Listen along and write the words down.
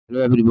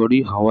Hello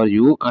everybody, how are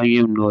you? I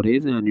am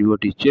Norez and your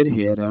teacher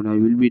here, and I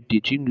will be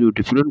teaching you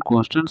different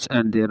questions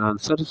and their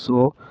answers.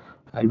 So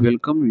I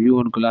welcome you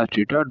on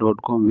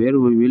classdata.com where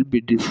we will be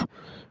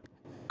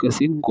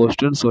discussing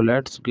questions. So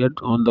let's get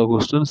on the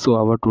questions. So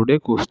our today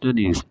question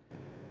is,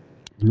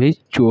 which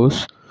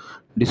choice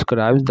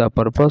describes the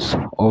purpose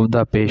of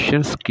the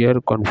patient's care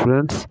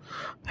conference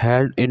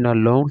held in a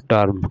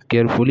long-term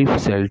carefully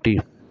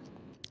facility?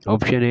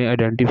 Option A,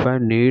 identify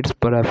needs,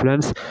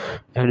 preference,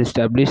 and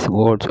establish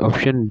goals.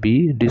 Option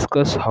B,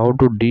 discuss how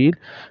to deal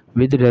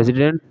with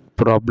resident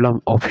problem.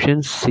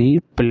 Option C,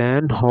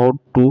 plan how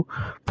to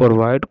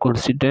provide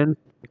consistent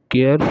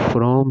care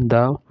from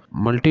the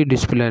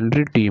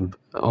multidisciplinary team.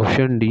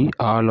 Option D,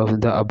 all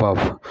of the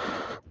above.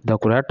 The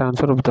correct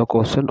answer of the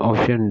question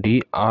option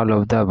D, all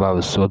of the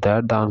above. So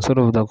that the answer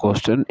of the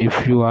question.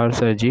 If you are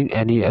searching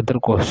any other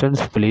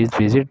questions, please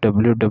visit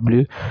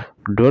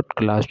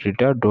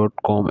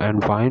www.classdata.com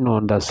and find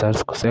on the search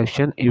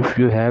section. If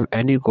you have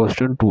any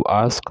question to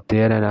ask,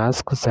 there an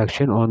ask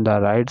section on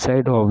the right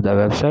side of the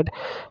website.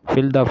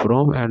 Fill the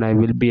form and I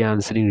will be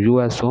answering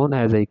you as soon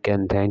as I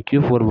can. Thank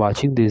you for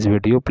watching this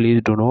video.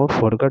 Please do not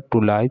forget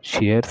to like,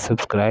 share,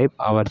 subscribe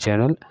our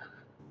channel.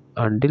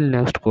 Until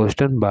next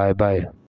question, bye bye.